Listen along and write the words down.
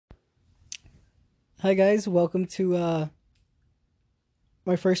Hi guys, welcome to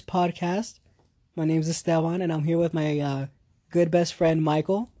my first podcast. My name's Esteban, and I'm here with my good best friend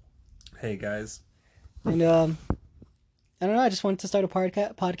Michael. Hey guys. And I don't know, I just wanted to start a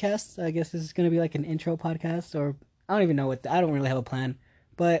podcast. I guess this is gonna be like an intro podcast, or I don't even know I don't really have a plan,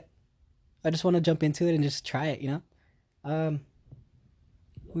 but I just want to jump into it and just try it. Um,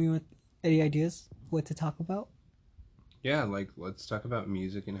 we want any ideas what to talk about? Yeah, let's talk about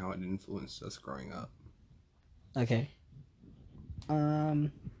music and how it influenced us growing up. Okay.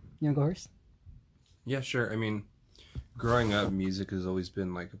 Um, you wanna go first? Yeah, sure. I mean, growing up, music has always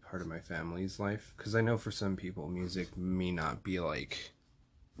been like a part of my family's life because I know for some people, music may not be like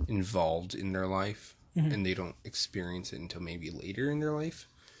involved in their life Mm-hmm. and they don't experience it until maybe later in their life.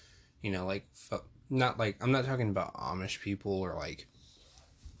 Not like I'm not talking about Amish people or like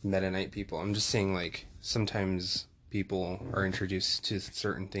Mennonite people. I'm just saying like sometimes people are introduced to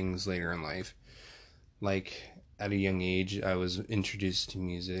certain things later in life. Like at a young age, I was introduced to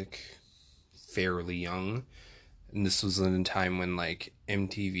music fairly young, and this was in a time when like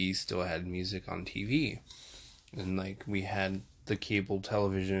MTV still had music on TV, and like we had the cable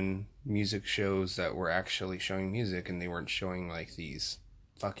television music shows that were actually showing music, and they weren't showing like these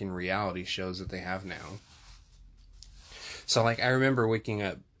fucking reality shows that they have now. So like I remember waking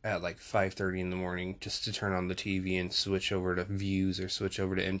up at like 5:30 in the morning just to turn on the TV and switch over to Views or switch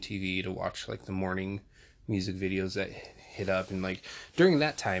over to MTV to watch like the morning music videos that hit up. And like during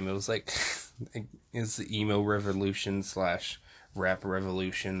that time it was like it's the emo revolution slash rap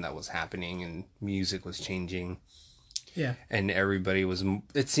revolution that was happening, and music was changing, Yeah. and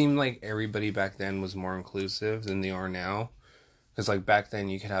it seemed like everybody back then was more inclusive than they are now. Because, like, back then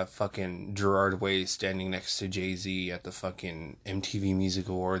you could have fucking Gerard Way standing next to Jay-Z at the fucking MTV Music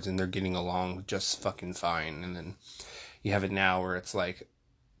Awards and they're getting along just fucking fine. And then you have it now where it's like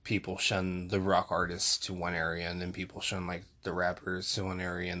people shun the rock artists to one area, and then people shun, like, the rappers to one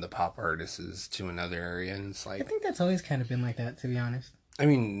area and the pop artists to another area. And it's I like, think that's always kind of been like that, to be honest. I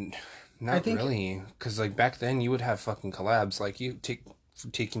mean, I not think really. Because, like, back then you would have fucking collabs. Like,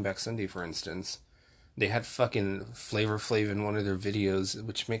 Taking Back Sunday, for instance. They had fucking Flavor Flav in one of their videos,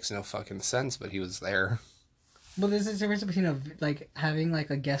 which makes no fucking sense, but he was there. Well, there's a difference between like having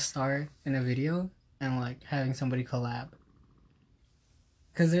like a guest star in a video and like having somebody collab.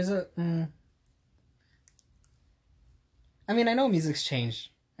 Cause I mean, I know music's changed.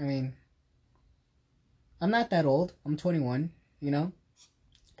 I mean, I'm not that old. I'm 21. You know,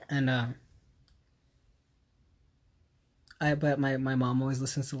 and but my mom always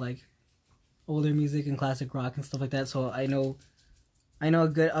listens to like older music and classic rock and stuff like that. So I know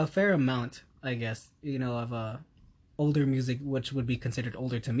a fair amount, I guess. Of older music, which would be considered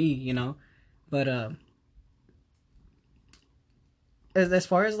older to me. But as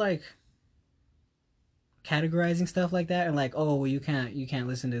far as like categorizing stuff like that and like, oh well, you can't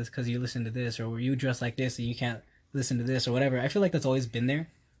listen to this because you listen to this, or you dress like this and you can't listen to this or whatever. I feel like that's always been there,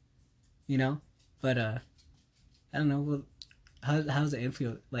 you know but I don't know. Well, how's it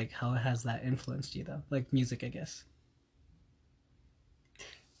influence, like how has that influenced you though, like music, I guess?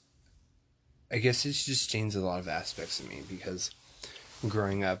 I guess it's just changed a lot of aspects of me because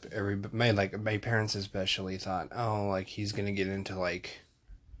growing up, my parents especially thought, oh, like he's gonna get into like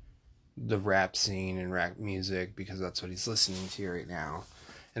the rap scene and rap music because that's what he's listening to right now.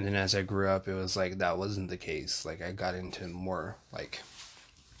 And then as I grew up, it was like that wasn't the case. Like I got into more like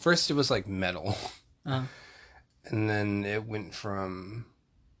first it was like metal, uh and then it went from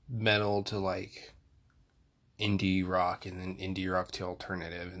metal to like indie rock, and then indie rock to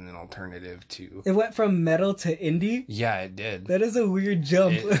alternative, and then alternative to it went from metal to indie. yeah, it did. That is a weird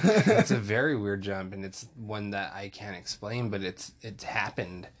jump. It's a very weird jump, and it's one that I can't explain, but it's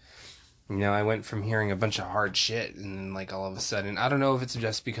happened. I went from hearing a bunch of hard shit, and then like all of a sudden, I don't know if it's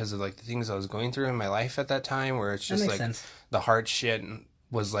just because of like the things I was going through in my life at that time, where it's That just makes like sense. the hard shit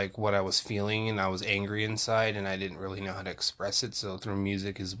was like what I was feeling, and I was angry inside, and I didn't really know how to express it. So through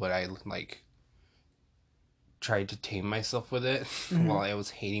music is what I like tried to tame myself with it while Hmm. I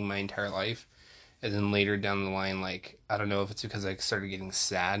was hating my entire life. And then later down the line, like I don't know if it's because I started getting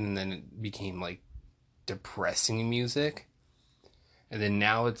sad, and then it became like depressing music. And then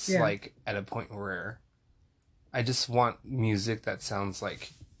now it's Yeah. like at a point where I just want music that sounds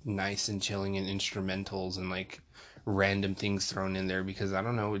like nice and chilling and instrumentals and like random things thrown in there, because I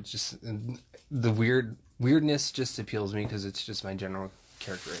don't know, it just the weirdness just appeals me because it's just my general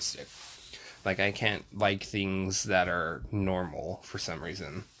characteristic. Like I can't like things that are normal for some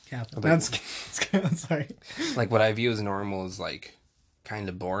reason. Capital. Like I'm sorry. like what I view as normal is like kind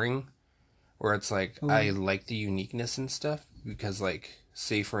of boring, where it's like I Ooh. like the uniqueness and stuff because like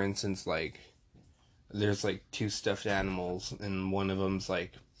say for instance like there's like two stuffed animals, and one of them's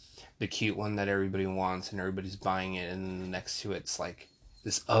like the cute one that everybody wants and everybody's buying it, and then the next to it's like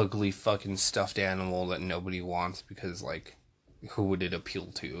this ugly fucking stuffed animal that nobody wants because, like, who would it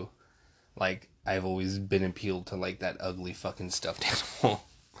appeal to? Like, I've always been appealed to, like, that ugly fucking stuffed animal.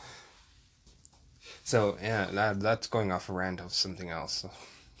 So, yeah, that's going off a rant of something else.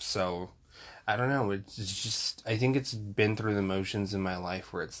 So, I don't know, it's just, I think it's been through the motions in my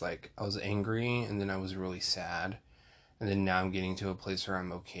life where it's like, I was angry, and then I was really sad, and then now I'm getting to a place where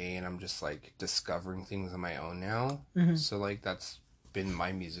I'm okay, and I'm just, like, discovering things on my own now. Mm-hmm. So, like, that's been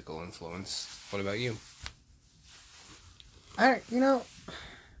my musical influence. What about you? I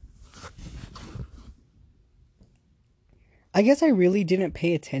guess I really didn't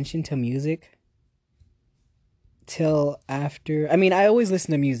pay attention to music till after. I mean, I always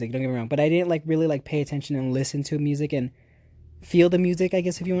listen to music, don't get me wrong, but I didn't like really like pay attention and listen to music and feel the music, I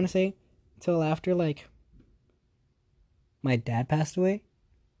guess if you want to say, till after like my dad passed away.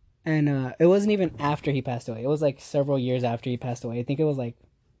 And it wasn't even after he passed away. It was like several years after he passed away. I think it was like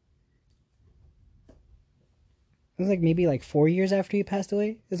maybe like 4 years after he passed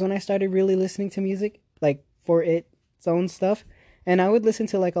away is when I started really listening to music, like for its own stuff. And I would listen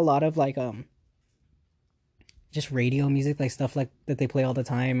to like a lot of like just radio music, like stuff like that they play all the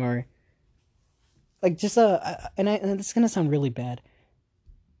time, or like just and it's gonna sound really bad.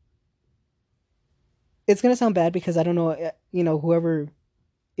 It's gonna sound bad because I don't know, whoever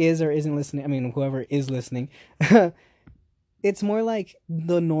is or isn't listening. I mean, whoever is listening, it's more like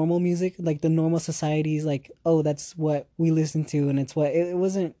the normal music, like the normal societies, like, oh, that's what we listen to, and it's what it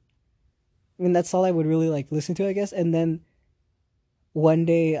wasn't. I mean, that's all I would really like listen to, I guess. And then one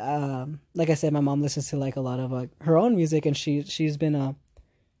day, like I said, my mom listens to like a lot of her own music, and she's been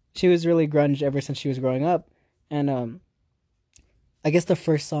she was really grunge ever since she was growing up, and I guess the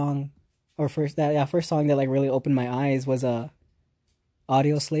first song, or first song that like really opened my eyes was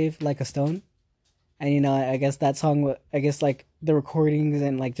Audio Slave, Like a Stone. And I guess that song, I guess like the recordings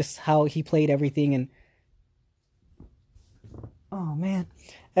and like just how he played everything, and oh man,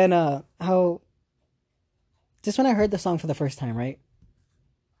 and how just when I heard the song for the first time, right,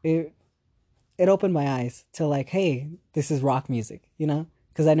 it it opened my eyes to like, hey, this is rock music,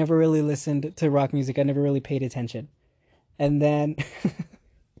 because I never really listened to rock music. I never really paid attention, and then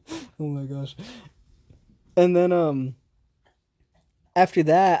oh my gosh, and then after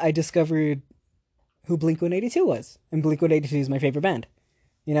that I discovered who Blink-182 was, and Blink-182 is my favorite band,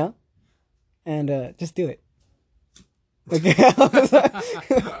 you know, and just do it. Like, I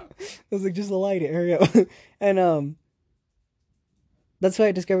was like, just light it, hurry up, and that's why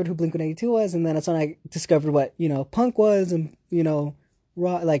I discovered who Blink-182 was, and then that's when I discovered what punk was, and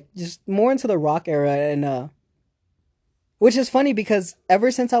rock, like just more into the rock era, and which is funny because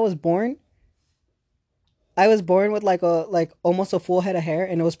ever since I was born with like almost a full head of hair,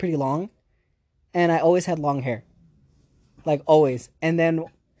 and it was pretty long. And I always had long hair. Like, always. And then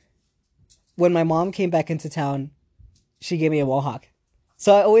when my mom came back into town, she gave me a mohawk.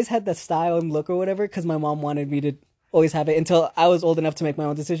 So I always had the style and look or whatever because my mom wanted me to always have it until I was old enough to make my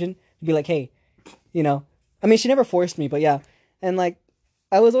own decision. To be like, hey, I mean, she never forced me, but yeah. And, like,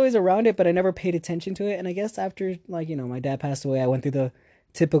 I was always around it, but I never paid attention to it. And I guess after, like, my dad passed away, I went through the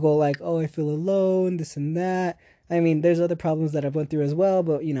typical, like, oh, I feel alone, this and that. I mean, there's other problems that I've went through as well,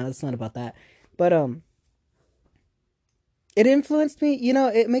 but, it's not about that. But it influenced me.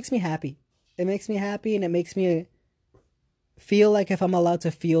 It makes me happy. It makes me happy, and it makes me feel like if I'm allowed to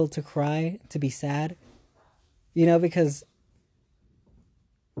feel, to cry, to be sad. Because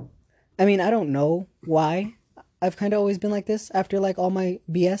I mean, I don't know why I've kind of always been like this after like all my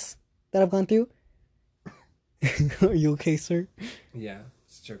BS that I've gone through. Are you okay, sir? Yeah,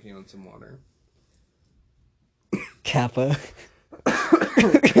 just choking on some water. Kappa.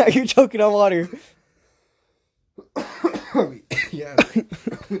 You're choking on water. Yeah,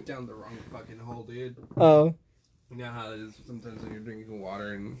 went down the wrong fucking hole, dude. Oh. You know how it is sometimes when you're drinking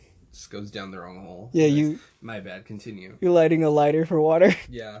water and it just goes down the wrong hole. Yeah, My bad, continue. You're lighting a lighter for water.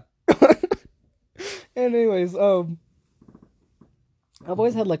 Yeah. Anyways, I've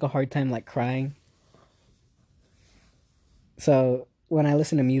always had like a hard time like crying. So when I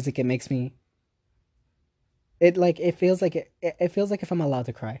listen to music, it makes me. It feels like it feels like if I'm allowed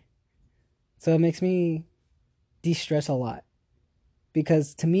to cry. So it makes me de-stress a lot,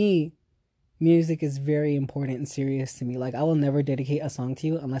 because to me, music is very important and serious to me. Like, I will never dedicate a song to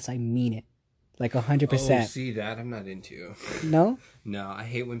you unless I mean it, like 100%. Oh, see, that I'm not into. No? No, I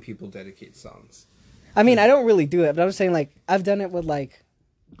hate when people dedicate songs. I mean, I don't really do it, but I'm saying like I've done it with like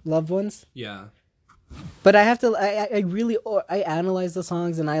loved ones. Yeah. But I have to. I really. I analyze the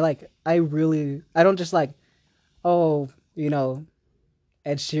songs, and I really. I don't just like. Oh,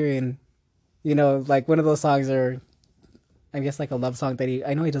 Ed Sheeran. Like one of those songs are. I guess like a love song that he.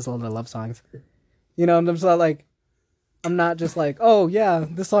 I know he does a lot of love songs. And I'm just not like. I'm not just like, oh yeah,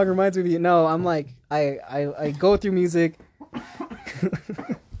 this song reminds me of you. No, I'm like, I go through music.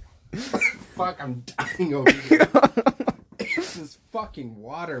 Fuck, I'm dying over here. This is fucking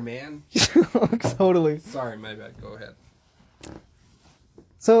water, man. Totally. Sorry, my bad. Go ahead.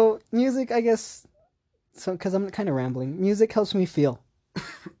 So music, I guess. So because I'm kind of rambling, music helps me feel.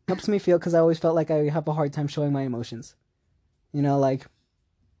 Helps me feel because I always felt like I have a hard time showing my emotions. Like.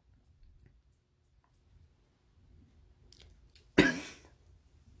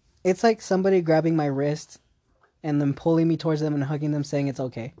 It's like somebody grabbing my wrist and then pulling me towards them and hugging them saying it's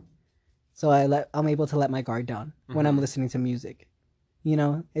okay. So I'm able to let my guard down when I'm listening to music.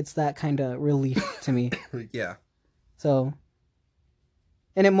 It's that kind of relief to me. Yeah. So,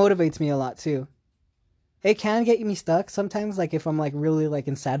 and it motivates me a lot too. It can get me stuck sometimes, like if I'm like really like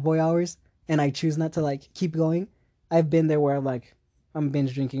in sad boy hours and I choose not to like keep going. I've been there where I'm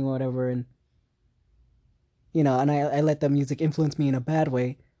binge drinking or whatever, and and I let the music influence me in a bad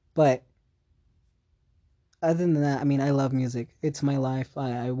way. But other than that, I mean, I love music. It's my life.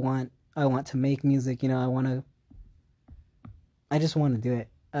 I want to make music. I just want to do it.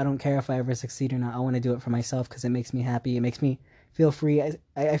 I don't care if I ever succeed or not. I want to do it for myself because it makes me happy. It makes me feel free.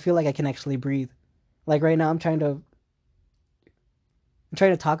 I feel like I can actually breathe. Like right now, I'm trying to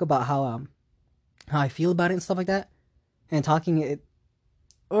talk about how I feel about it and stuff like that. And talking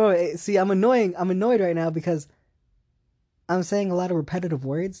it. See, I'm annoying. I'm annoyed right now because I'm saying a lot of repetitive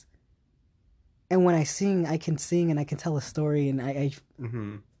words. And when I sing, I can sing and I can tell a story, and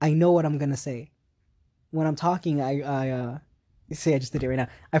I know what I'm gonna say. When I'm talking, I see, I just did it right now.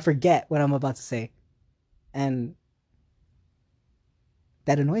 I forget what I'm about to say, and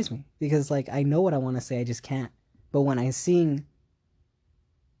that annoys me because like I know what I want to say, I just can't. But when I sing,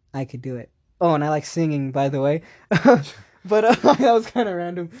 I could do it. Oh, and I like singing, by the way. But that was kind of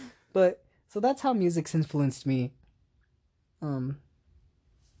random. But so that's how music's influenced me, and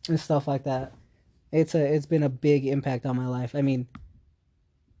stuff like that. It's been a big impact on my life. I mean,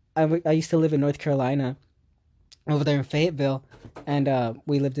 I used to live in North Carolina, over there in Fayetteville, and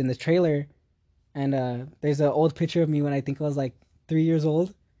we lived in the trailer, and there's an old picture of me when I think I was like 3 years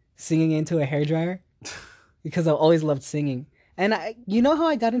old, singing into a hairdryer, because I always loved singing. And you know how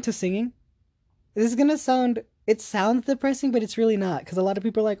I got into singing? This is gonna sound. It sounds depressing, but it's really not, because a lot of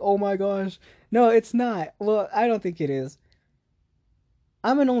people are like, "Oh my gosh, no, it's not." Well, I don't think it is.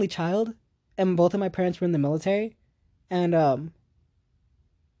 I'm an only child, and both of my parents were in the military, and I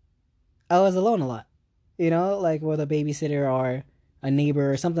was alone a lot, like with a babysitter or a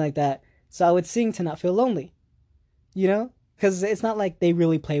neighbor or something like that. So I would sing to not feel lonely, because it's not like they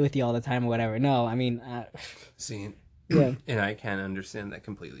really play with you all the time or whatever. No, I mean, See, yeah, and I can understand that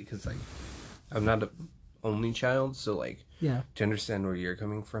completely because like I'm not an only child, so like yeah, to understand where you're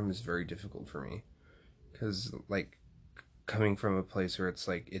coming from is very difficult for me because like coming from a place where it's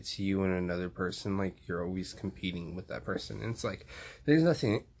like it's you and another person, like you're always competing with that person, and it's like there's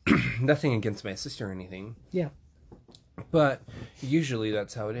nothing nothing against my sister or anything, yeah, but usually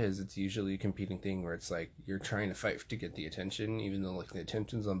that's how it is. It's usually a competing thing where it's like you're trying to fight to get the attention, even though like the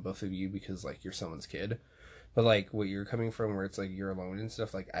attention's on both of you because like you're someone's kid. But like what you're coming from where it's like you're alone and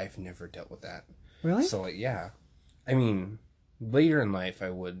stuff, like I've never dealt with that. really. So like yeah, I mean later in life I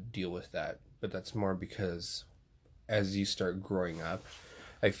would deal with that, but that's more because as you start growing up,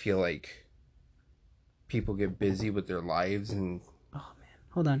 I feel like people get busy with their lives and. Oh man,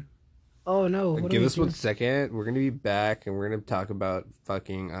 hold on. Oh no, what Give do we us do? 1 second. We're gonna be back and we're gonna talk about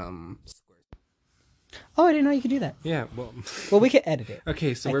fucking Oh, I didn't know you could do that. Yeah, well. Well, we could edit it.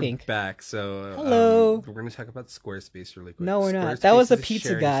 Okay, so I we're think. back. So Hello. we're gonna talk about Squarespace really quick. No, we're not. Squarespace That was a is pizza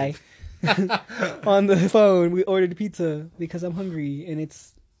sharing guy service. on the phone. We ordered pizza because I'm hungry, and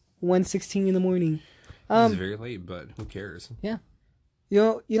it's 1:16 in the morning. This is very late, but who cares? Yeah.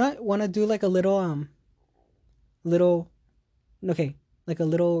 You know, want to do like a little, okay, like a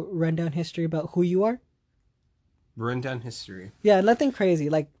little rundown history about who you are. Rundown history. Yeah, nothing crazy,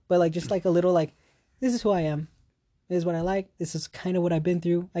 but like just like a little like, this is who I am. This is what I like. This is kind of what I've been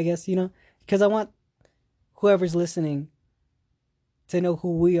through, I guess, because I want whoever's listening to know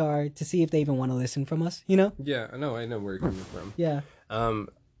who we are, to see if they even want to listen from us, Yeah, I know where you're coming from. Yeah.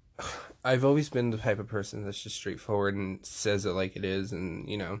 I've always been the type of person that's just straightforward and says it like it is, and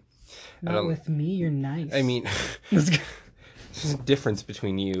Not with me, you're nice. I mean, there's a difference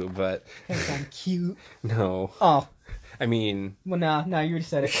between you, but because I'm cute. no. Oh, I mean, well, nah, you already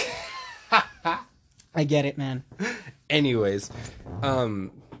said it. I get it, man. Anyways,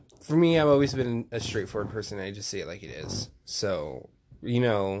 for me, I've always been a straightforward person. I just say it like it is. So,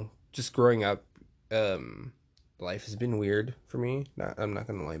 just growing up, life has been weird for me. I'm not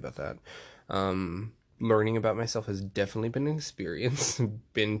gonna lie about that. Learning about myself has definitely been an experience.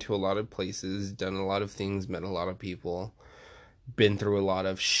 Been to a lot of places, done a lot of things, met a lot of people, been through a lot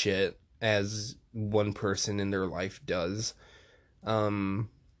of shit as one person in their life does.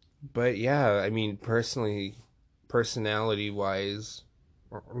 But yeah, I mean, personality wise,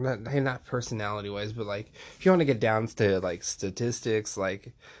 or not personality wise, but like if you want to get down to like statistics,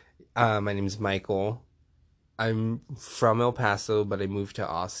 like my name's Michael. I'm from El Paso, but I moved to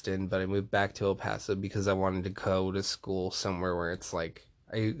Austin, but I moved back to El Paso because I wanted to go to school somewhere where it's like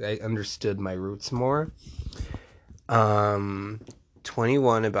I understood my roots more.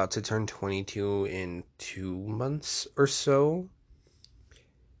 21, about to turn 22 in 2 months or so.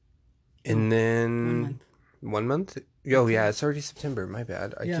 And then 1 month. Oh yeah, it's already September. My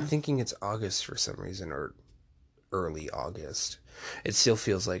bad. I keep thinking it's August for some reason, or early August. It still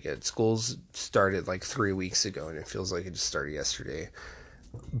feels like it. School's started like 3 weeks ago, and it feels like it just started yesterday.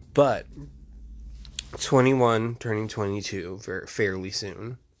 But 21, turning 22, fairly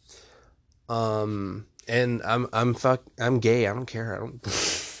soon. And I'm gay. I don't care. I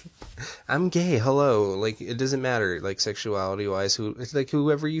don't. I'm gay. Hello. Like, it doesn't matter. Like, sexuality wise, it's like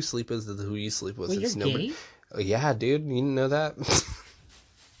whoever you sleep with is who you sleep with. Well, it's you're nobody. gay? Oh, yeah, dude. You didn't know that?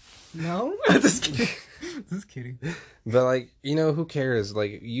 No, just kidding. Just kidding. But like, who cares?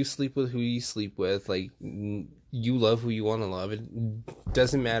 Like, you sleep with who you sleep with. Like, you love who you want to love. It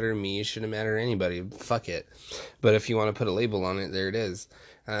doesn't matter to me. It shouldn't matter to anybody. Fuck it. But if you want to put a label on it, there it is.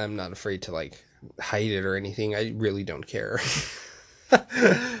 I'm not afraid to like hide it or anything. I really don't care.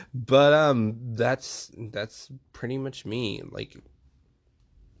 But that's pretty much me. Like,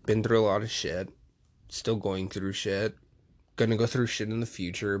 been through a lot of shit, still going through shit, gonna go through shit in the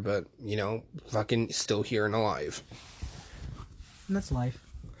future, but fucking still here and alive. And that's life.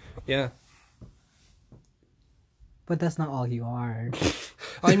 Yeah. But that's not all you are.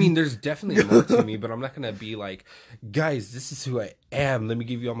 I mean, there's definitely more to me, but I'm not gonna be like, guys, this is who I am. Let me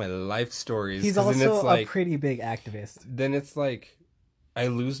give you all my life stories. He's also a pretty big activist. Then it's like, I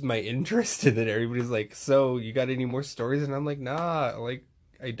lose my interest in it. Everybody's like, so you got any more stories? And I'm like, nah, like,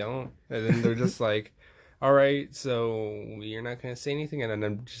 I don't. And then they're just like, all right, so you're not gonna say anything? And then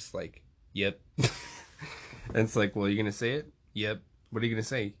I'm just like, yep. And it's like, well, you're gonna say it? Yep. What are you gonna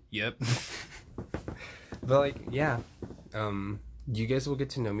say? Yep. But like, yeah. You guys will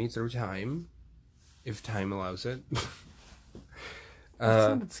get to know me through time, if time allows it. That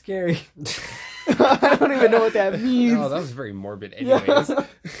sounded scary. I don't even know what that means. Oh, that was very morbid. Anyways.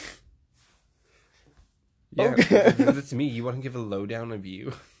 Yeah, okay. That's me. You want to give a lowdown of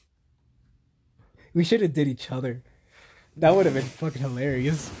you? We should have did each other. That would have been fucking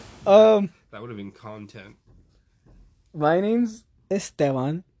hilarious. That would have been content. My name's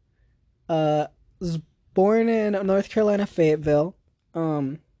Esteban. Was born in North Carolina, Fayetteville.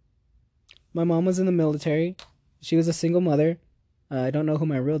 My mom was in the military. She was a single mother. I don't know who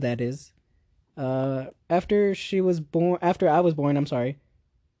my real dad is. After I was born, I'm sorry.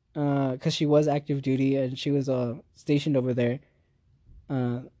 Because she was active duty and she was stationed over there.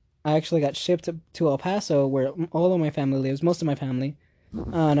 I actually got shipped to El Paso, where all of my family lives, most of my family,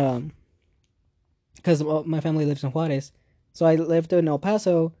 and because my family lives in Juarez, so I lived in El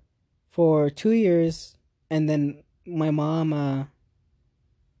Paso for 2 years, and then my mom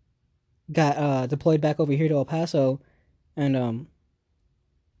got deployed back over here to El Paso, and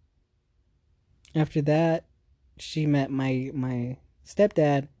after that, she met my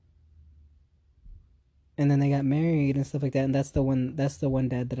stepdad. And then they got married and stuff like that, and that's the one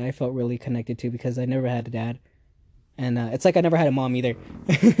dad that I felt really connected to, because I never had a dad, and it's like I never had a mom either,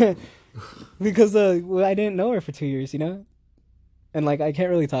 because I didn't know her for 2 years, and like I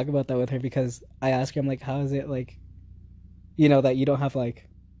can't really talk about that with her, because I ask her, I'm like, how is it like, that you don't have like,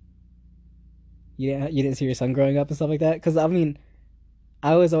 you didn't see your son growing up and stuff like that, because I mean,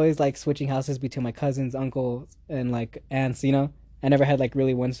 I was always like switching houses between my cousins, uncles, and like aunts, I never had like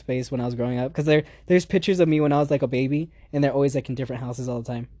really one space when I was growing up, because there's pictures of me when I was like a baby, and they're always like in different houses all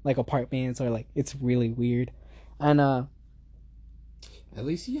the time, like apartments, or like it's really weird. And at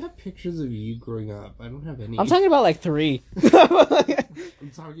least you have pictures of you growing up. I don't have any. I'm talking about like 3.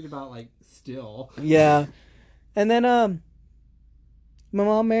 I'm talking about like still. Yeah. And then my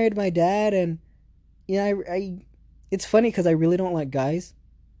mom married my dad, and I it's funny because I really don't like guys,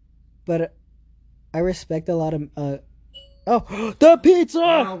 but I respect a lot of oh, the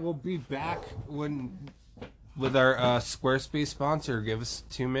pizza! We'll be back with our Squarespace sponsor. Give us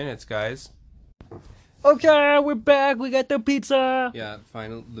 2 minutes, guys. Okay, we're back. We got the pizza. Yeah,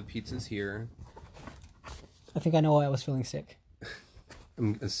 final. The pizza's here. I think I know why I was feeling sick.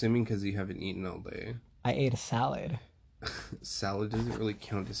 I'm assuming because you haven't eaten all day. I ate a salad. Salad doesn't really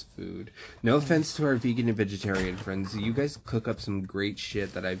count as food. No offense to our vegan and vegetarian friends. You guys cook up some great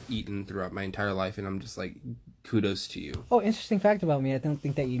shit that I've eaten throughout my entire life, and I'm just like, kudos to you. Oh, interesting fact about me. I don't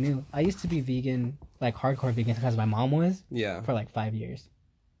think that you knew. I used to be vegan, like hardcore vegan, because my mom was Yeah. for like 5 years.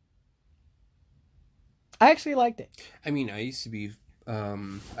 I actually liked it. I mean, I used to be,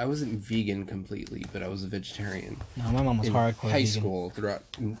 I wasn't vegan completely, but I was a vegetarian. No, my mom was In hardcore high vegan. school, throughout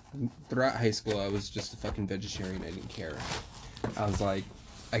high school, I was just a fucking vegetarian. I didn't care. I was like,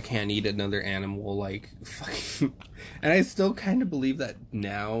 I can't eat another animal, like, fucking... And I still kind of believe that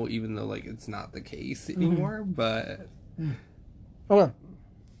now, even though, like, it's not the case anymore, but... Okay.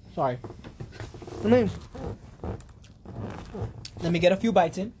 Sorry. Let me get a few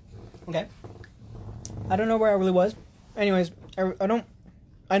bites in. Okay. I don't know where I really was. Anyways, I know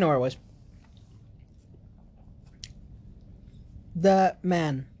where I was. The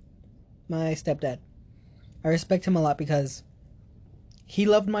man, my stepdad, I respect him a lot because he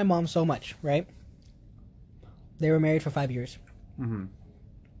loved my mom so much, right? They were married for 5 years. Mm-hmm.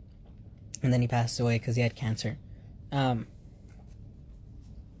 And then he passed away because he had cancer.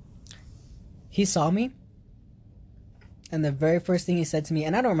 He saw me, and the very first thing he said to me,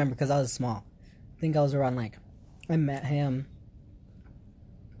 and I don't remember because I was small. I think I was around like, I met him.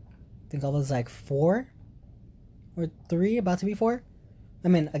 I think I was like 4 or 3, about to be 4. I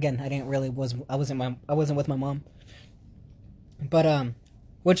mean, again, I wasn't with my mom. But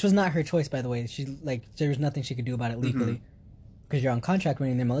which was not her choice, by the way. There was nothing she could do about it legally because you're on contract when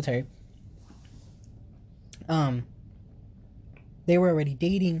you're in the military. They were already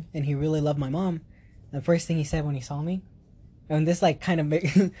dating, and he really loved my mom. The first thing he said when he saw me, and this like kind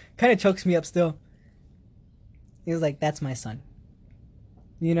of chokes me up still. He was like, "That's my son."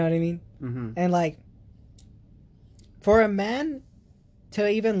 You know what I mean? Mm-hmm. And like, for a man to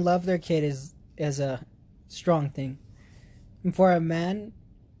even love their kid is a strong thing. And for a man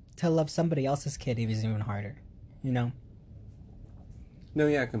to love somebody else's kid is even harder. You know? No,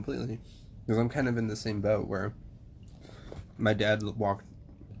 yeah, completely. Because I'm kind of in the same boat where my dad walked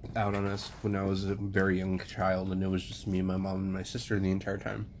out on us when I was a very young child, and it was just me, my mom, and my sister the entire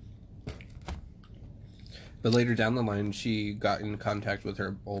time. But later down the line, she got in contact with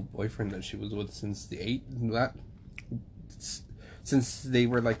her old boyfriend that she was with since since they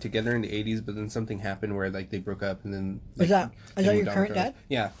were like together in the 80s, but then something happened where like they broke up, and then like, Is that your moved on current with their dad? life.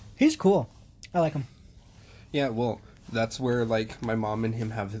 Yeah. He's cool. I like him. Yeah, well, that's where like my mom and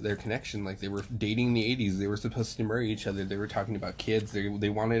him have their connection. Like they were dating in the 80s. They were supposed to marry each other. They were talking about kids. They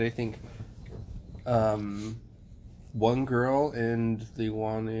wanted, I think, one girl, and they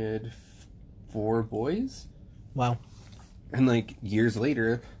wanted 4 boys. Wow. And like years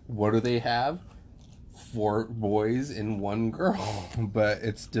later, what do they have? 4 boys and 1 girl. But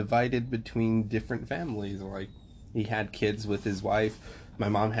it's divided between different families. Like he had kids with his wife. My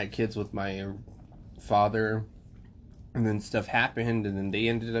mom had kids with my father. And then stuff happened, and then they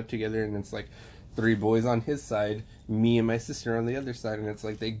ended up together, and it's like 3 boys on his side, me and my sister on the other side, and it's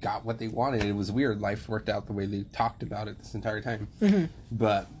like they got what they wanted. It was weird. Life worked out the way they talked about it this entire time. Mm-hmm.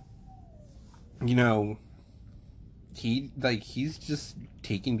 But, you know, he's just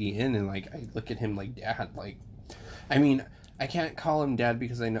taking me in, and like I look at him like dad. Like, I mean, I can't call him dad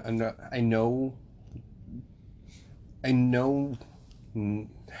because I know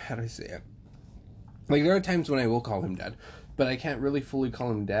how do I say it? Like, there are times when I will call him dad, but I can't really fully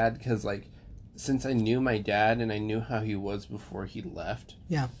call him dad because, like, since I knew my dad and I knew how he was before he left,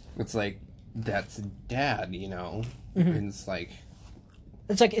 Yeah. it's like, that's dad, you know? Mm-hmm. And it's like...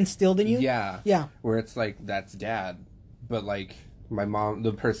 It's like instilled in you? Yeah. Yeah. Where it's like, that's dad. But, like, my mom,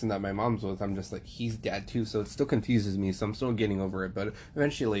 the person that my mom's with, I'm just like, he's dad too, so it still confuses me, so I'm still getting over it, but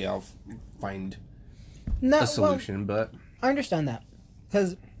eventually I'll find a solution, but... I understand that.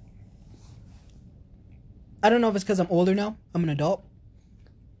 Because... I don't know if it's because I'm older now. I'm an adult.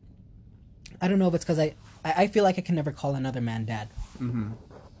 I don't know if it's because I feel like I can never call another man dad. Mm-hmm.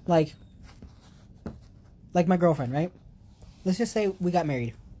 Like my girlfriend, right? Let's just say we got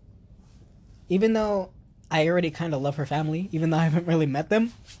married. Even though I already kind of love her family, even though I haven't really met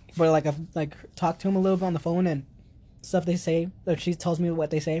them, but like I've like talked to them a little bit on the phone and stuff they say, or she tells me what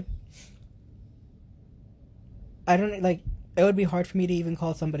they say. I don't like. It would be hard for me to even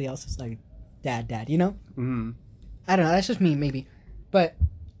call somebody else's like dad, you know? Mm-hmm. I don't know. That's just me, maybe. But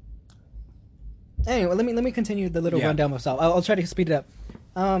anyway, let me continue the little rundown myself. I'll try to speed it up.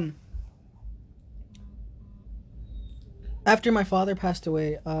 After my father passed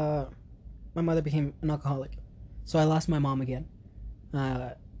away, my mother became an alcoholic. So I lost my mom again.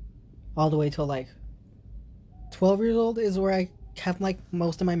 All the way till like 12 years old is where I have like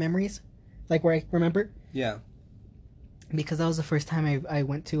most of my memories, like where I remember. Yeah. Because that was the first time I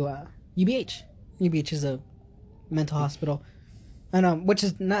went to UBH. UBH is a mental hospital, and which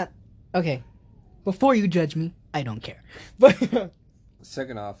is not okay. Before you judge me, I don't care. But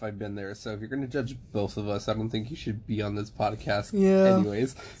Second off, I've been there, so if you're going to judge both of us, I don't think you should be on this podcast. Yeah.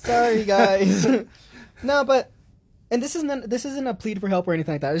 Anyways. Sorry, guys. No, but and this isn't a plea for help or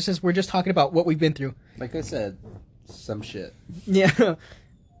anything like that. It's just we're just talking about what we've been through. Like I said, some shit. Yeah.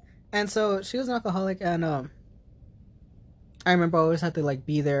 And so she was an alcoholic, and I remember I always had to like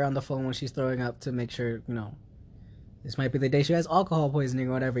be there on the phone when she's throwing up to make sure, you know, this might be the day she has alcohol poisoning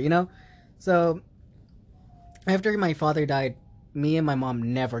or whatever, you know? So after my father died, me and my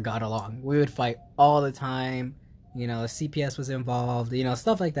mom never got along. We would fight all the time. You know, CPS was involved, you know,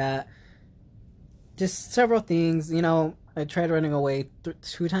 stuff like that. Just several things, you know. I tried running away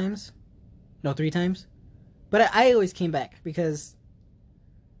 2 times. No, 3 times. But I always came back because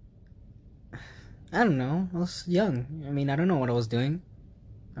I don't know. I was young. I mean, I don't know what I was doing.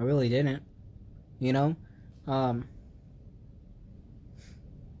 I really didn't. You know?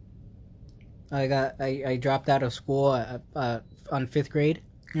 I dropped out of school on 5th grade,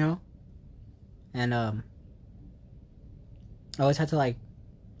 you know? And I always had to like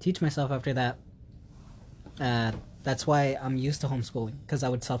teach myself after that. That's why I'm used to homeschooling, because I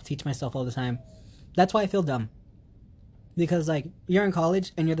would self-teach myself all the time. That's why I feel dumb. Because like you're in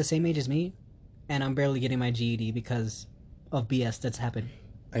college and you're the same age as me, and I'm barely getting my GED because of BS that's happened.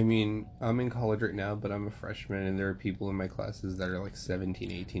 I mean, I'm in college right now, but I'm a freshman, and there are people in my classes that are like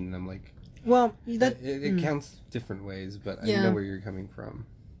 17, 18, and I'm like, well, that it counts different ways, but I Yeah. know where you're coming from.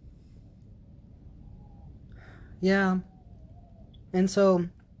 Yeah. And so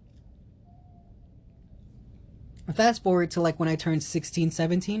fast forward to like when I turned 16,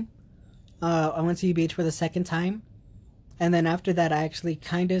 17, I went to UBH for the second time. And then after that, I actually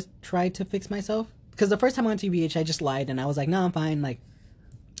kind of tried to fix myself. Because the first time I went to UBH, I just lied and I was like, no, I'm fine. Like,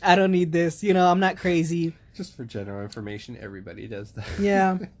 I don't need this. You know, I'm not crazy. Just for general information, everybody does that.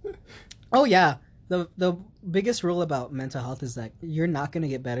 Yeah. Oh, yeah. The biggest rule about mental health is that you're not going to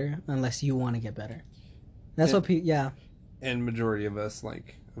get better unless you want to get better. That's what people, yeah. And majority of us,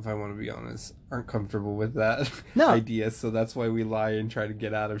 like, if I want to be honest, aren't comfortable with that No. idea. So that's why we lie and try to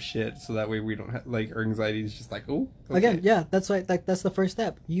get out of shit. So that way we don't have, like, our anxiety is just like, oh, okay. Again, yeah, that's why, like, that's the first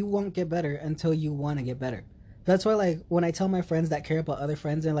step. You won't get better until you want to get better. That's why, like, when I tell my friends that care about other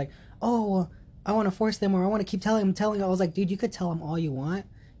friends, they're like, oh, well, I want to force them, or I want to keep telling them. I was like, dude, you could tell them all you want.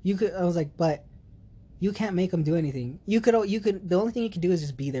 I was like, but you can't make them do anything. The only thing you can do is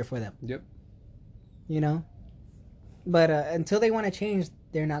just be there for them. Yep. You know? But until they want to change,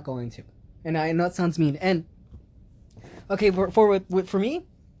 they're not going to. And I know it sounds mean. And okay, for me,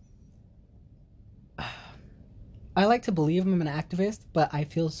 I like to believe I'm an activist, but I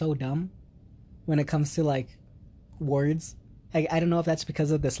feel so dumb when it comes to like words. I don't know if that's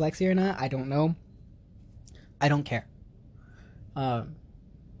because of dyslexia or not. I don't know. I don't care.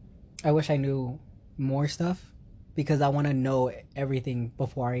 I wish I knew more stuff because I want to know everything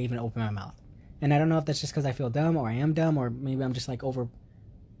before I even open my mouth. And I don't know if that's just because I feel dumb or I am dumb or maybe I'm just like overthink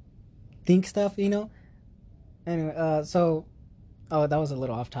stuff, you know? Anyway, that was a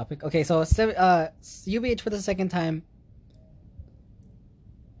little off topic. Okay, so UBH for the second time.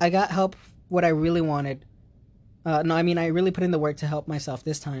 I got help what I really wanted. I really put in the work to help myself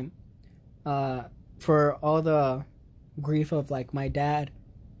this time. For all the grief of like my dad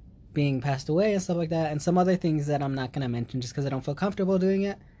being passed away and stuff like that, and some other things that I'm not gonna mention just because I don't feel comfortable doing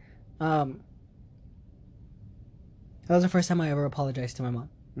it. That was the first time I ever apologized to my mom.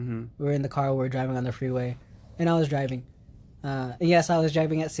 Mm-hmm. We were in the car, we were driving on the freeway, and I was driving. Yes, I was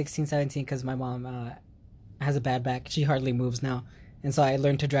driving at 16, 17 because my mom has a bad back. She hardly moves now. And so I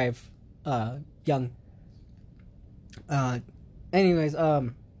learned to drive young. Anyways,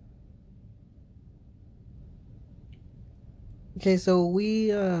 okay, so we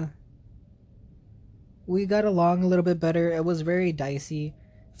got along a little bit better. It was very dicey.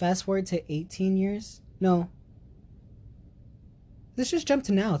 Fast forward to 18 years. No. Let's just jump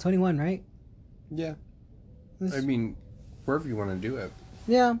to now, 21, right? Yeah. I mean, wherever you want to do it.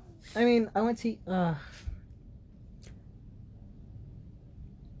 Yeah. I mean, I went to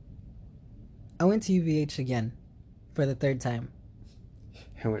UVH again for the 3rd time.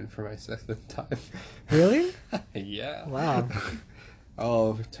 I went for my 2nd time. Really? Yeah. Wow.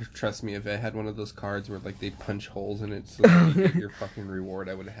 Oh, trust me, if I had one of those cards where like they punch holes in it so that you get your fucking reward,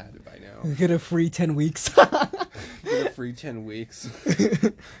 I would have had it by now. Get a free 10 weeks. Get a free 10 weeks.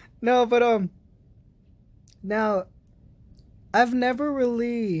 No, but now I've never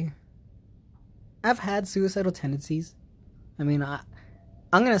really. I've had suicidal tendencies. I mean, I'm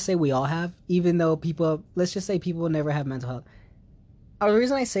gonna say we all have, even though people. Let's just say people never have mental health. The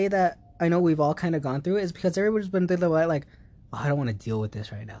reason I say that, I know we've all kind of gone through it, is because everybody's been through the like, oh, I don't want to deal with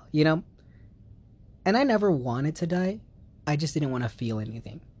this right now, you know. And I never wanted to die. I just didn't want to feel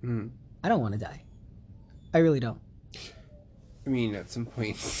anything. Mm. I don't want to die. I really don't. I mean, at some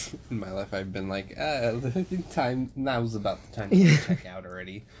points in my life, I've been like, now's about the time to check out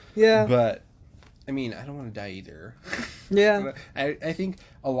already. Yeah. But, I mean, I don't want to die either. Yeah. I think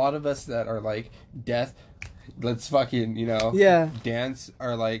a lot of us that are like, death, let's fucking, Yeah. dance,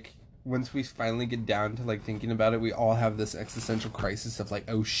 are like, once we finally get down to like thinking about it, we all have this existential crisis of like,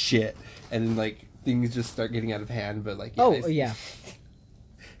 oh shit. And then like, things just start getting out of hand, but like, yeah, yeah.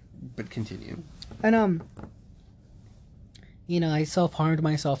 But continue. And I self-harmed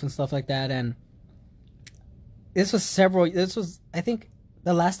myself and stuff like that, and this was I think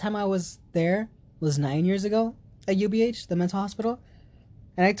the last time I was there was 9 years ago at UBH, the mental hospital,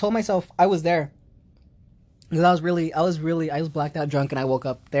 and I told myself I was there because I was blacked out drunk, and I woke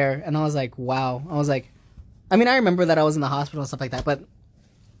up there, and I was like, wow. I was like, I mean, I remember that I was in the hospital and stuff like that, but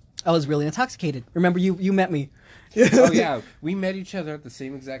I was really intoxicated. Remember, you met me. Oh yeah, we met each other at the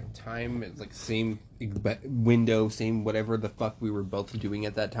same exact time, like same window, same whatever the fuck we were both doing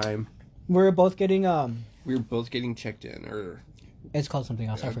at that time. We were both getting We were both getting checked in, or it's called something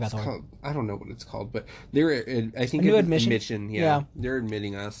else. I forgot the word. I don't know what it's called, but they were. I think a new admission. Yeah, they're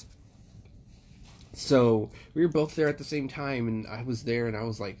admitting us. So we were both there at the same time, and I was there, and I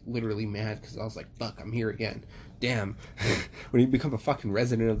was like literally mad because I was like, "Fuck, I'm here again." Damn. When you become a fucking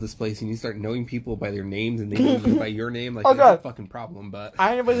resident of this place and you start knowing people by their names and they know you by your name, like, that's a fucking problem, but...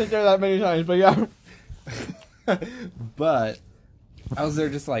 I wasn't there that many times, but yeah. But I was there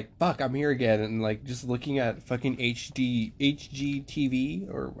just like, fuck, I'm here again, and like, just looking at fucking HGTV,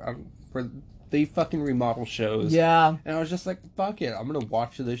 or where they fucking remodel shows. Yeah. And I was just like, fuck it, I'm gonna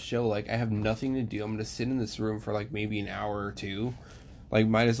watch this show, like, I have nothing to do, I'm gonna sit in this room for like maybe an hour or two. Like,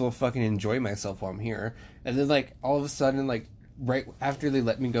 might as well fucking enjoy myself while I'm here. And then, like, all of a sudden, like, right after they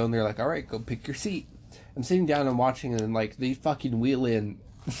let me go, and they're like, all right, go pick your seat. I'm sitting down and watching, and, like, they fucking wheel in.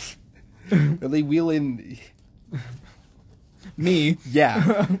 They wheel in... Me?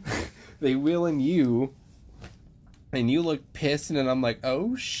 Yeah. They wheel in you, and you look pissed, and then I'm like,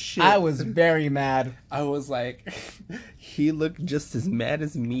 oh, shit. I was very mad. I was like, he looked just as mad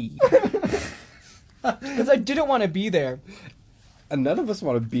as me. Because I didn't want to be there. And none of us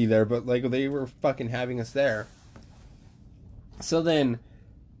want to be there, but like they were fucking having us there. So then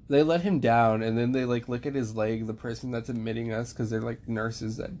they let him down, and then they like look at his leg, the person that's admitting us, because they're like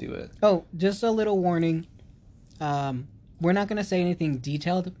nurses that do it. Oh, just a little warning. We're not gonna say anything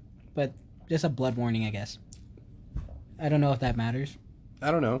detailed, but just a blood warning, I guess. I don't know if that matters.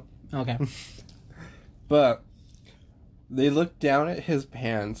 I don't know. Okay. But they look down at his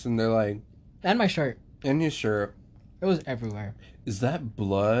pants, and they're like, and my shirt. And his shirt. It was everywhere. Is that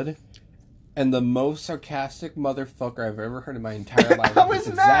blood? And the most sarcastic motherfucker I've ever heard in my entire life. I was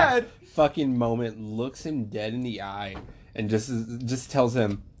mad. Fucking moment looks him dead in the eye and just tells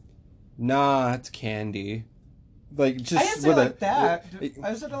him, "Nah, it's candy." Like just I didn't say like that.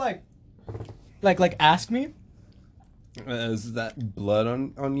 I said like ask me. Is that blood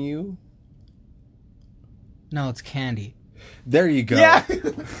on you? No, it's candy. There you go. Yeah.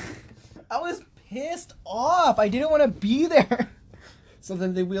 I was pissed off. I didn't want to be there. So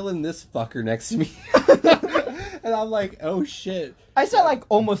then they wheel in this fucker next to me. And I'm like, oh shit. I sat like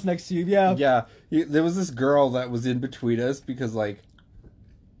almost next to you, yeah. Yeah. There was this girl that was in between us because like...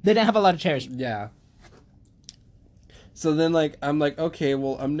 They didn't have a lot of chairs. Yeah. So then like, I'm like, okay,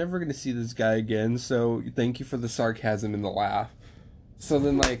 well, I'm never going to see this guy again, so thank you for the sarcasm and the laugh. So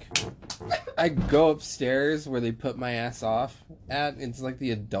then like, I go upstairs where they put my ass off at. It's like the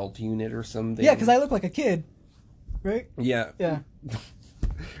adult unit or something. Yeah, because I look like a kid. Right? Yeah. Yeah.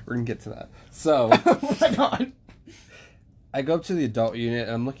 We're going to get to that. So... Oh my god. I go up to the adult unit,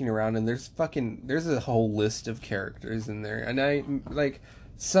 and I'm looking around, and there's a whole list of characters in there. And I, like,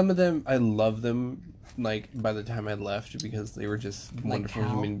 some of them, I love them, like, by the time I left, because they were just wonderful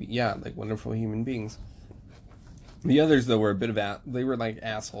wonderful human beings. The others, though, were a bit of, they were, like,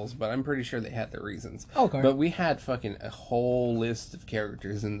 assholes, but I'm pretty sure they had their reasons. Okay. But we had fucking a whole list of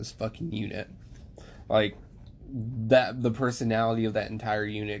characters in this fucking unit. Like, the personality of that entire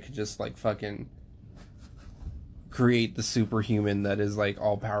unit could just, like, fucking... create the superhuman that is like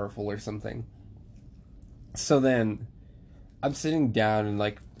all powerful or something. So then I'm sitting down, and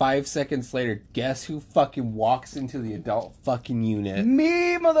like 5 seconds later, guess who fucking walks into the adult fucking unit?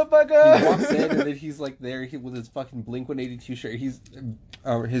 Me, motherfucker! He walks in, and then he's like there with his fucking Blink-182 shirt. He's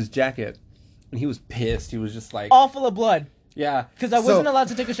his jacket, and he was pissed. He was just like All full of blood. Yeah, Because I wasn't allowed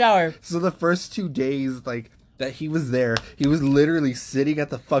to take a shower. So the first 2 days, like that he was there, he was literally sitting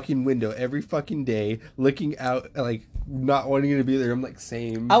at the fucking window every fucking day, looking out, like not wanting to be there. I'm like,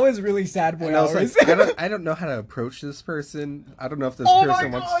 same. I was really sad, boy. And I was like, I don't know how to approach this person. I don't know if this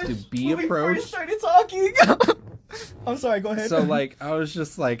person wants to be approached. When we first started talking. I'm sorry. Go ahead. So like, I was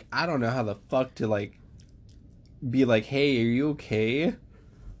just like, I don't know how the fuck to like be like, hey, are you okay?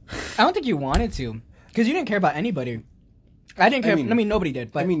 I don't think you wanted to, because you didn't care about anybody. I didn't care. I mean, nobody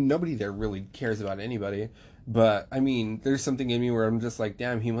did. But I mean, nobody there really cares about anybody. But I mean, there's something in me where I'm just like,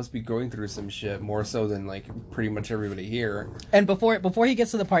 damn, he must be going through some shit more so than like pretty much everybody here. And before he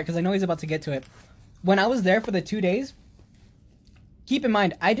gets to the part, because I know he's about to get to it, when I was there for the 2 days, keep in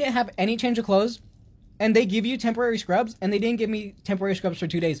mind I didn't have any change of clothes, and they give you temporary scrubs, and they didn't give me temporary scrubs for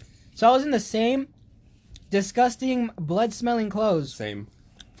 2 days. So I was in the same disgusting blood-smelling clothes. Same.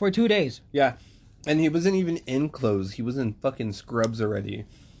 For 2 days. Yeah. And he wasn't even in clothes. He was in fucking scrubs already.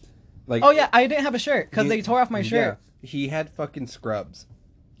 Like, oh yeah, I didn't have a shirt because they tore off my shirt. Yeah, he had fucking scrubs.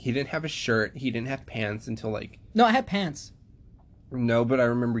 He didn't have a shirt. He didn't have pants until like... No, I had pants. No, but I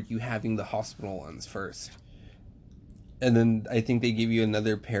remember you having the hospital ones first. And then I think they gave you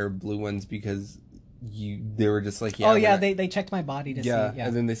another pair of blue ones because they were just like... Yeah, oh yeah, they checked my body to see. Yeah,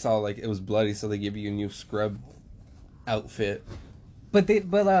 and then they saw like it was bloody, so they gave you a new scrub outfit. But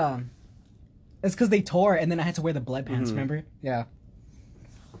it's because they tore, and then I had to wear the blood pants. Remember? Yeah.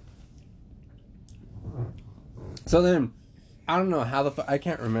 So then, I don't know how I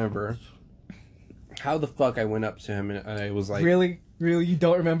can't remember how the fuck I went up to him and I was like, really, you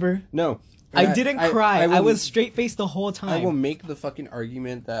don't remember? No, I didn't cry. I was straight faced the whole time. I will make the fucking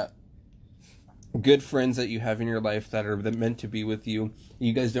argument that good friends that you have in your life that are meant to be with you,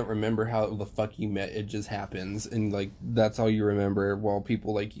 you guys don't remember how the fuck you met. It just happens, and like that's all you remember. While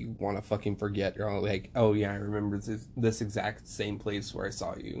people like you want to fucking forget, you're all like, oh yeah, I remember this exact same place where I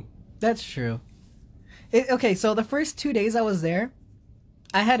saw you. That's true. Okay, so the first 2 days I was there,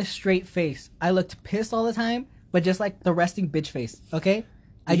 I had a straight face. I looked pissed all the time, but just like the resting bitch face. Okay,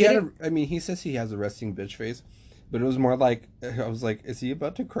 I mean, he says he has a resting bitch face, but it was more like I was like, is he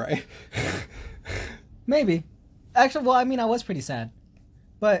about to cry? Maybe. Actually, well, I mean, I was pretty sad,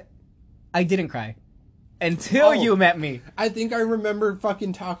 but I didn't cry until you met me. I think I remember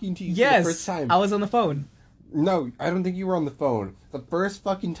fucking talking to you for the first time. I was on the phone. No, I don't think you were on the phone. The first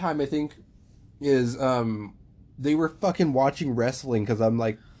fucking time I think is they were fucking watching wrestling because I'm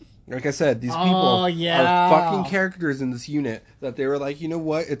like I said, these people are fucking characters in this unit that they were like, you know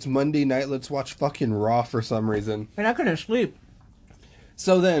what? It's Monday night. Let's watch fucking Raw for some reason. And I couldn't sleep.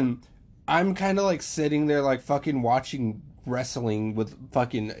 So then I'm kind of like sitting there like fucking watching wrestling with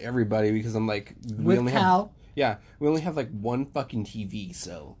fucking everybody because I'm like... we only have like one fucking TV,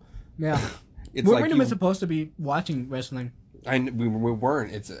 so... Yeah. It's we like weren't even supposed to be watching wrestling. We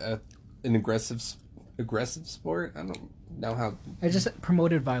weren't. It's an aggressive sport. I don't know how... I just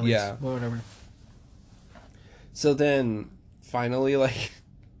promoted violence. Yeah. Or whatever. So then, finally, like...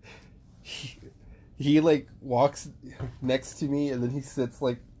 He like walks next to me and then he sits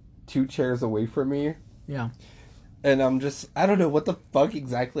like 2 chairs away from me. Yeah. And I'm just, I don't know what the fuck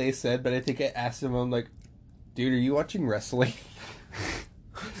exactly I said, but I think I asked him, I'm like, dude, are you watching wrestling?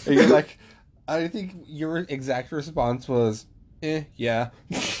 And you're like, I think your exact response was, yeah.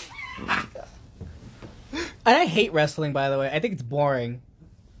 And I hate wrestling, by the way. I think it's boring.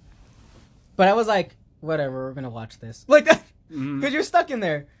 But I was like, whatever, we're gonna watch this. Like, because you're stuck in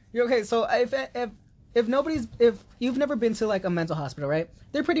there. You're okay. So if you've never been to like a mental hospital, right?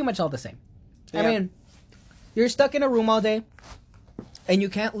 They're pretty much all the same. Yeah. I mean, you're stuck in a room all day, and you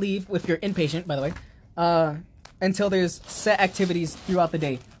can't leave if you're inpatient, by the way, until there's set activities throughout the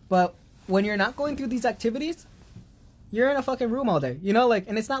day. But when you're not going through these activities, you're in a fucking room all day, you know, like,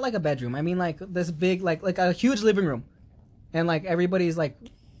 and it's not like a bedroom. I mean, like this big, like a huge living room, and like everybody's like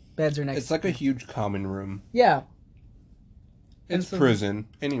beds are next. It's like a huge common room. Yeah. It's prison.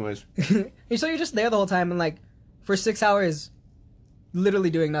 Anyways. So you're just there the whole time and like for 6 hours literally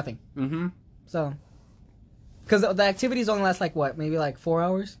doing nothing. Mm-hmm. So because the activities only last like what, maybe like 4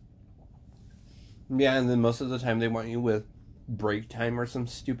 hours? Yeah, and then most of the time they want you with break time or some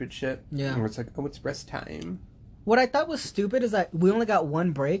stupid shit. Yeah. And it's like, oh, it's rest time. What I thought was stupid is that we only got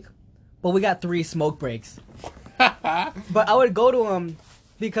 1 break, but we got 3 smoke breaks. But I would go to them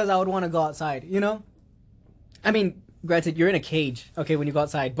because I would want to go outside, you know? I mean, granted, you're in a cage, okay, when you go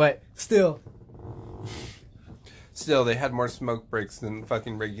outside, but still. Still, they had more smoke breaks than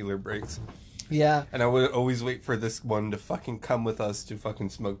fucking regular breaks. Yeah. And I would always wait for this one to fucking come with us to fucking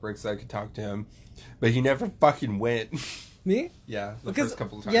smoke breaks so I could talk to him. But he never fucking went. Me? Yeah, the first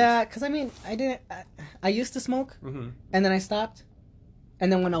couple of times. Yeah, because I mean, I used to smoke, and then I stopped.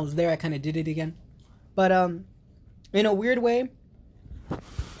 And then when I was there, I kind of did it again. But, in a weird way,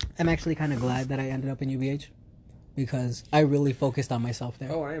 I'm actually kind of glad that I ended up in UVH. Because I really focused on myself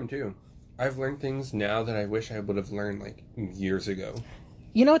there. Oh, I am too. I've learned things now that I wish I would have learned, like, years ago.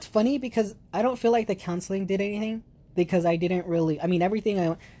 You know, it's funny because I don't feel like the counseling did anything. Because I didn't really... I mean,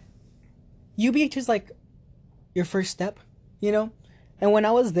 UVH is like your first step, you know? And when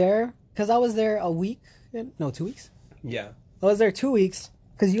I was there... Because I was there a week... No, 2 weeks? Yeah. I was there 2 weeks.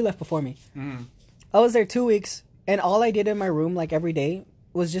 Because you left before me. Mm. I was there 2 weeks. And all I did in my room, like, every day...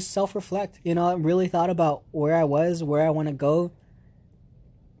 was just self-reflect. You know, I really thought about where I was, where I want to go.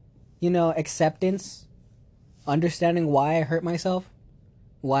 You know, acceptance. Understanding why I hurt myself.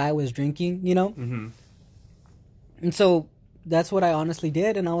 Why I was drinking, you know? Mm-hmm. And so that's what I honestly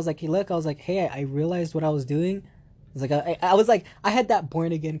did. And I was like, hey, look, I realized what I was doing. I was like, I had that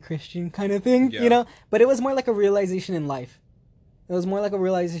born again Christian kind of thing, you know? But it was more like a realization in life. It was more like a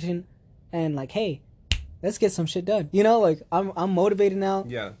realization and like, hey, let's get some shit done. You know, like I'm motivated now.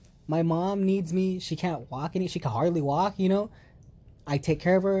 Yeah. My mom needs me. She can't walk she can hardly walk, you know? I take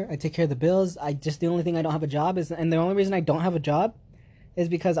care of her. I take care of the bills. The only thing I don't have a job and the only reason I don't have a job is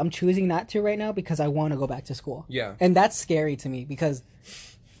because I'm choosing not to right now because I want to go back to school. Yeah. And that's scary to me because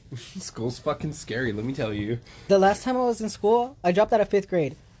school's fucking scary, let me tell you. The last time I was in school, I dropped out of 5th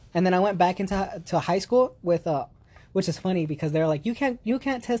grade. And then I went back into high school with which is funny because they're like, you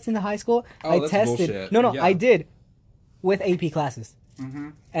can't test into high school. Oh, I that's tested. bullshit. No, Yeah. I did with AP classes. Mm-hmm.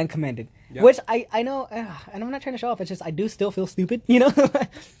 And commended. Yep. Which I know, and I'm not trying to show off, it's just I do still feel stupid, you know?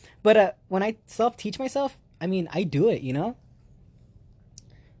 But when I self-teach myself, I mean, I do it, you know?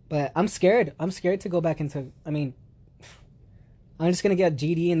 But I'm scared. I'm scared to go back into, I mean, I'm just going to get a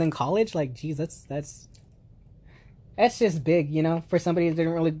GD and then college? Like, geez, that's just big, you know? For somebody that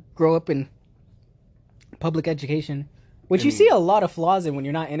didn't really grow up in public education. Which you see a lot of flaws in when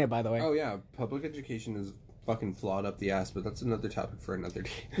you're not in it, by the way. Oh, yeah. Public education is fucking flawed up the ass, but that's another topic for another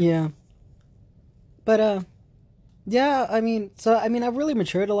day. Yeah. But, yeah, I mean, I've really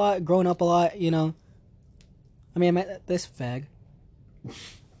matured a lot, grown up a lot, you know. I mean, I met this fag.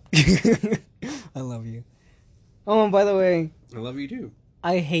 I love you. Oh, and by the way, I love you too.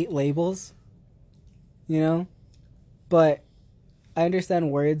 I hate labels, you know, but I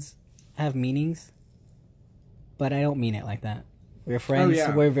understand words have meanings, but I don't mean it like that. We're friends. Oh,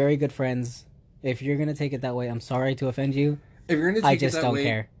 yeah. We're very good friends. If you're going to take it that way, I'm sorry to offend you. If you're gonna take I just don't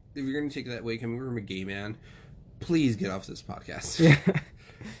care. If you're gonna take it that way, coming from a gay man, please get off this podcast.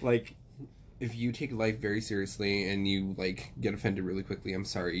 Like, if you take life very seriously and you like get offended really quickly, I'm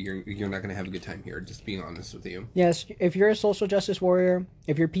sorry, you're not gonna have a good time here. Just being honest with you. Yes, if you're a social justice warrior,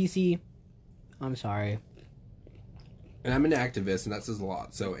 if you're PC, I'm sorry. And I'm an activist, and that says a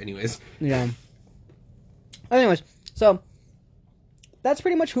lot. So, anyways. Yeah. Anyways, so that's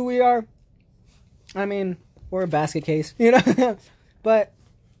pretty much who we are. I mean, we're a basket case, you know? But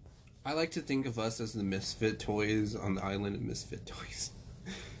I like to think of us as the misfit toys on the island of misfit toys.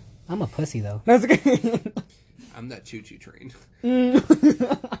 I'm a pussy, though. I'm that choo-choo train. Did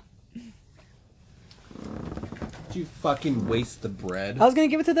you fucking waste the bread? I was gonna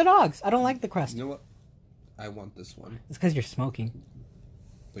give it to the dogs. I don't like the crust. You know what? I want this one. It's because you're smoking.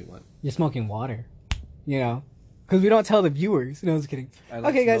 Wait, what? You're smoking water. You know? Because we don't tell the viewers. No, I was kidding. I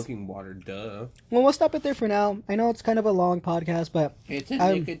like okay, guys. smoking water, duh. Well, we'll stop it there for now. I know it's kind of a long podcast, but... It's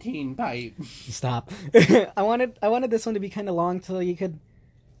a nicotine pipe. Stop. I wanted this one to be kind of long so you could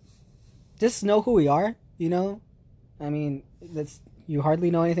just know who we are, you know? I mean, you hardly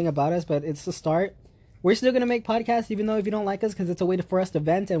know anything about us, but it's the start. We're still going to make podcasts even though if you don't like us because it's a way for us to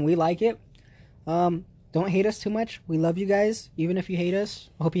vent and we like it. Don't hate us too much. We love you guys, even if you hate us.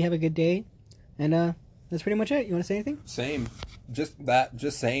 I hope you have a good day. And that's pretty much it. You want to say anything? Same. Just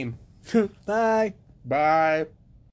same. Bye. Bye.